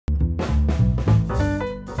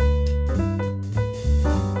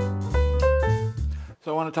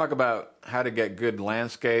So I want to talk about how to get good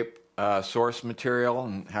landscape source material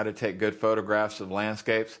and how to take good photographs of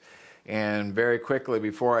landscapes. And very quickly,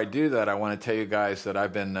 before I do that, I want to tell you guys that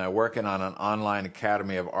I've been working on an online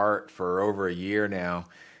Academy of Art for over a year now,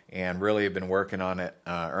 and really have been working on it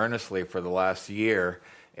earnestly for the last year,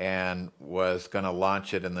 and was going to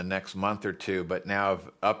launch it in the next month or two. But now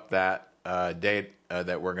I've upped that date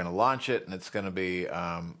that we're going to launch it, and it's going to be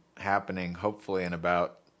happening hopefully in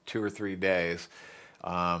about 2 or 3 days.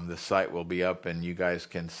 The site will be up, and you guys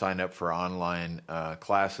can sign up for online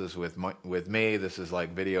classes with me. This is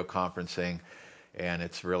like video conferencing, and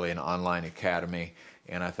it's really an online academy.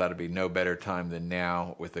 And I thought it'd be no better time than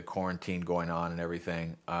now, with the quarantine going on and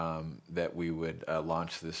everything, that we would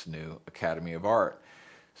launch this new Academy of Art.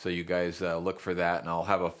 So you guys look for that, and I'll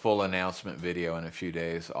have a full announcement video in a few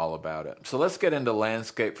days all about it. So let's get into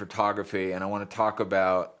landscape photography, and I want to talk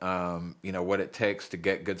about what it takes to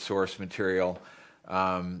get good source material.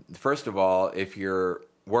 First of all, if you're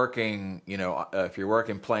working, if you're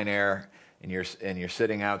working plein air and you're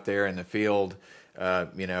sitting out there in the field,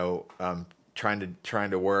 trying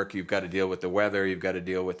to work, you've got to deal with the weather, you've got to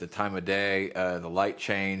deal with the time of day, the light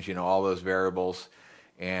change, all those variables.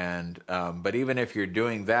 And but even if you're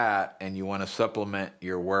doing that and you want to supplement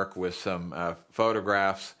your work with some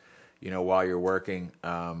photographs, while you're working,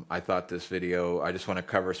 I thought this video, I just want to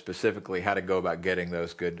cover specifically how to go about getting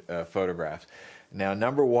those good photographs. Now,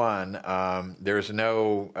 number one, there's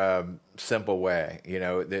no simple way.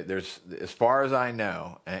 There's, as far as I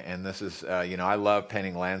know, and this is, I love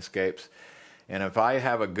painting landscapes, and if I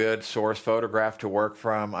have a good source photograph to work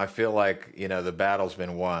from, I feel like, the battle's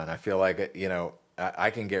been won. I feel like, I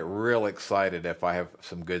can get real excited if I have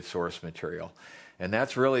some good source material. And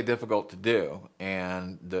that's really difficult to do.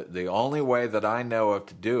 And the only way that I know of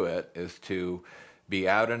to do it is to be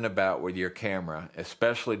out and about with your camera,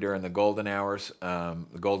 especially during the golden hours. The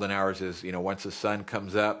golden hours is, once the sun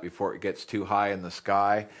comes up, before it gets too high in the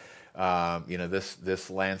sky. This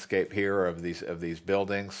landscape here of these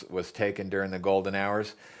buildings was taken during the golden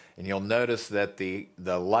hours. And you'll notice that the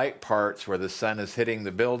light parts where the sun is hitting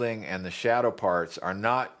the building and the shadow parts are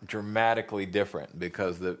not dramatically different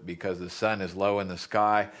because the sun is low in the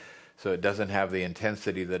sky, so it doesn't have the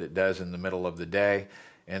intensity that it does in the middle of the day.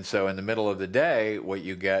 And so in the middle of the day, what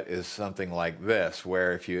you get is something like this,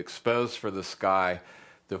 where if you expose for the sky,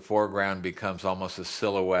 the foreground becomes almost a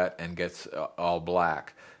silhouette and gets all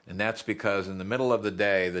black. And that's because in the middle of the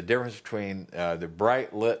day, the difference between the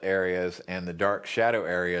bright lit areas and the dark shadow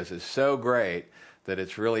areas is so great that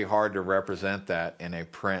it's really hard to represent that in a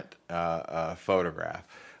print photograph.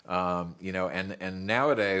 And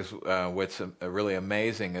nowadays, what's really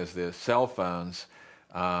amazing is the cell phones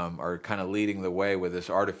are kind of leading the way with this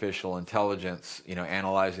artificial intelligence,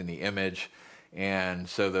 analyzing the image. And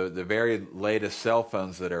so the very latest cell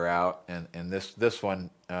phones that are out, and this one,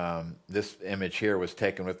 this image here was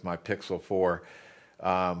taken with my Pixel 4,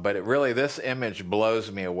 but this image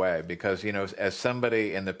blows me away because, as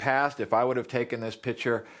somebody in the past, if I would have taken this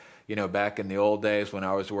picture, back in the old days when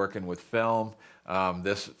I was working with film,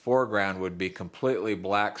 this foreground would be completely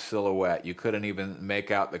black silhouette. You couldn't even make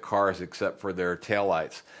out the cars except for their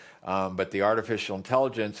taillights. But the artificial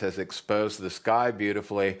intelligence has exposed the sky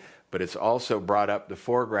beautifully, but it's also brought up the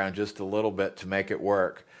foreground just a little bit to make it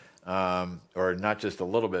work, or not just a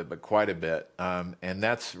little bit, but quite a bit. And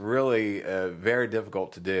that's really very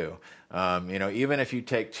difficult to do. Even if you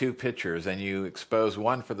take 2 pictures and you expose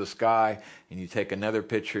one for the sky and you take another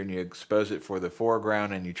picture and you expose it for the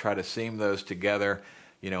foreground and you try to seam those together,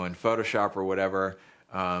 in Photoshop or whatever,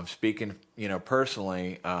 speaking,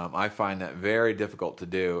 personally, I find that very difficult to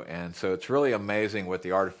do. And so it's really amazing what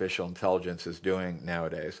the artificial intelligence is doing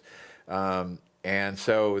nowadays. And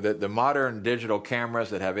so the modern digital cameras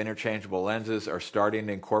that have interchangeable lenses are starting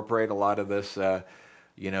to incorporate a lot of this,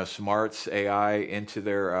 smarts AI into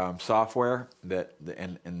their software.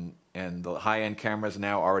 And the high-end cameras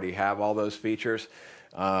now already have all those features.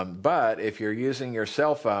 But if you're using your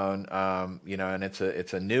cell phone, and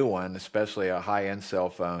it's a new one, especially a high-end cell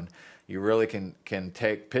phone, you really can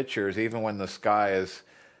take pictures even when the sky is,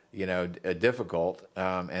 difficult,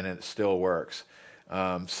 and it still works.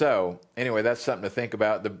 So anyway, that's something to think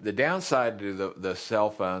about. The downside to the cell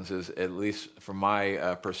phones is, at least from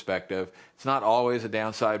my perspective, it's not always a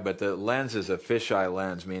downside, but the lens is a fisheye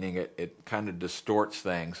lens, meaning it kind of distorts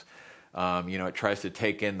things. It tries to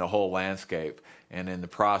take in the whole landscape, and in the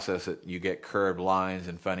process, you get curved lines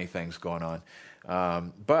and funny things going on.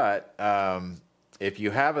 But if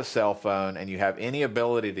you have a cell phone and you have any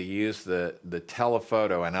ability to use the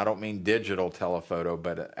telephoto, and I don't mean digital telephoto,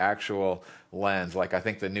 but an actual lens, like I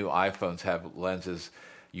think the new iPhones have lenses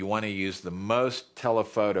you want to use the most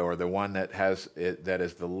telephoto, or the one that has it, that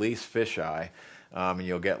is the least fisheye, and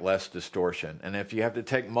you'll get less distortion. And if you have to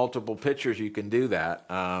take multiple pictures, you can do that.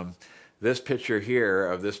 This picture here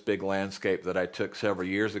of this big landscape that I took several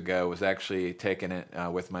years ago was actually taken it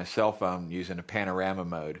with my cell phone using a panorama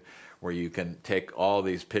mode, where you can take all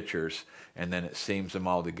these pictures and then it seams them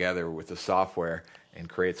all together with the software and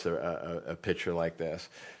creates a picture like this.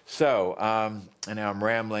 So, and now I'm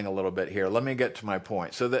rambling a little bit here. Let me get to my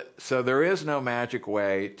point. So there is no magic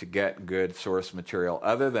way to get good source material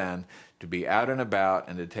other than to be out and about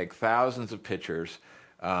and to take thousands of pictures,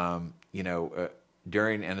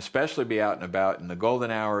 during, and especially be out and about in the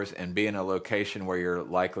golden hours and be in a location where you're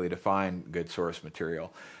likely to find good source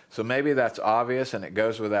material. So maybe that's obvious and it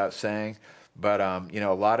goes without saying, but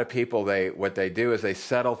a lot of people, what they do is they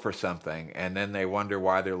settle for something and then they wonder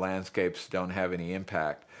why their landscapes don't have any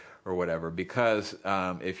impact or whatever. Because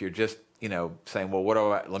if you're just saying,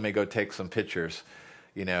 well, let me go take some pictures,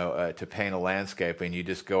 to paint a landscape, and you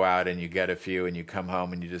just go out and you get a few and you come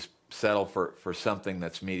home and you just settle for something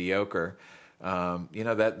that's mediocre.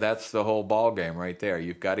 That's the whole ball game right there.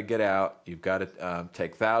 You've got to get out. You've got to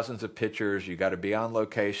take thousands of pictures. You've got to be on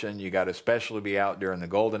location. You've got to especially be out during the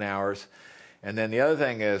golden hours. And then the other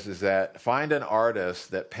thing is that find an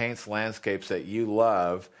artist that paints landscapes that you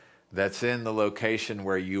love that's in the location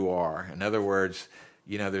where you are. In other words,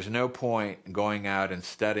 there's no point going out and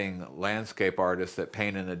studying landscape artists that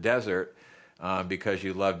paint in a desert because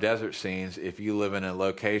you love desert scenes if you live in a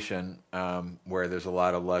location where there's a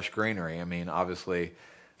lot of lush greenery. I mean, obviously,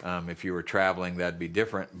 if you were traveling, that'd be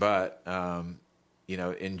different. But,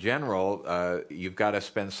 in general, you've got to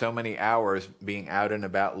spend so many hours being out and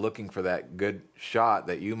about looking for that good shot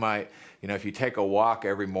that you might, if you take a walk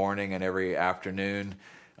every morning and every afternoon,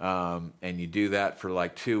 and you do that for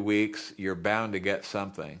like 2 weeks, you're bound to get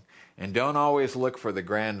something. And don't always look for the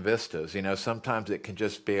grand vistas. Sometimes it can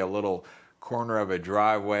just be a little corner of a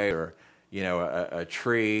driveway or a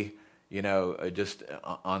tree just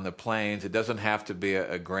on the plains. It doesn't have to be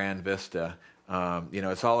a grand vista.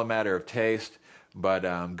 It's all a matter of taste,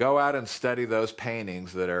 but go out and study those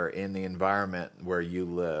paintings that are in the environment where you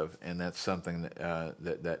live, and that's something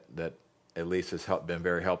that at least has been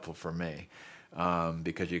very helpful for me,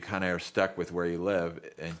 because you kind of are stuck with where you live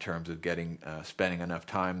in terms of spending enough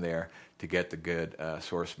time there to get the good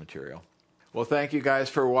source material. Well, thank you guys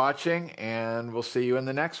for watching, and we'll see you in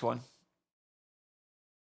the next one.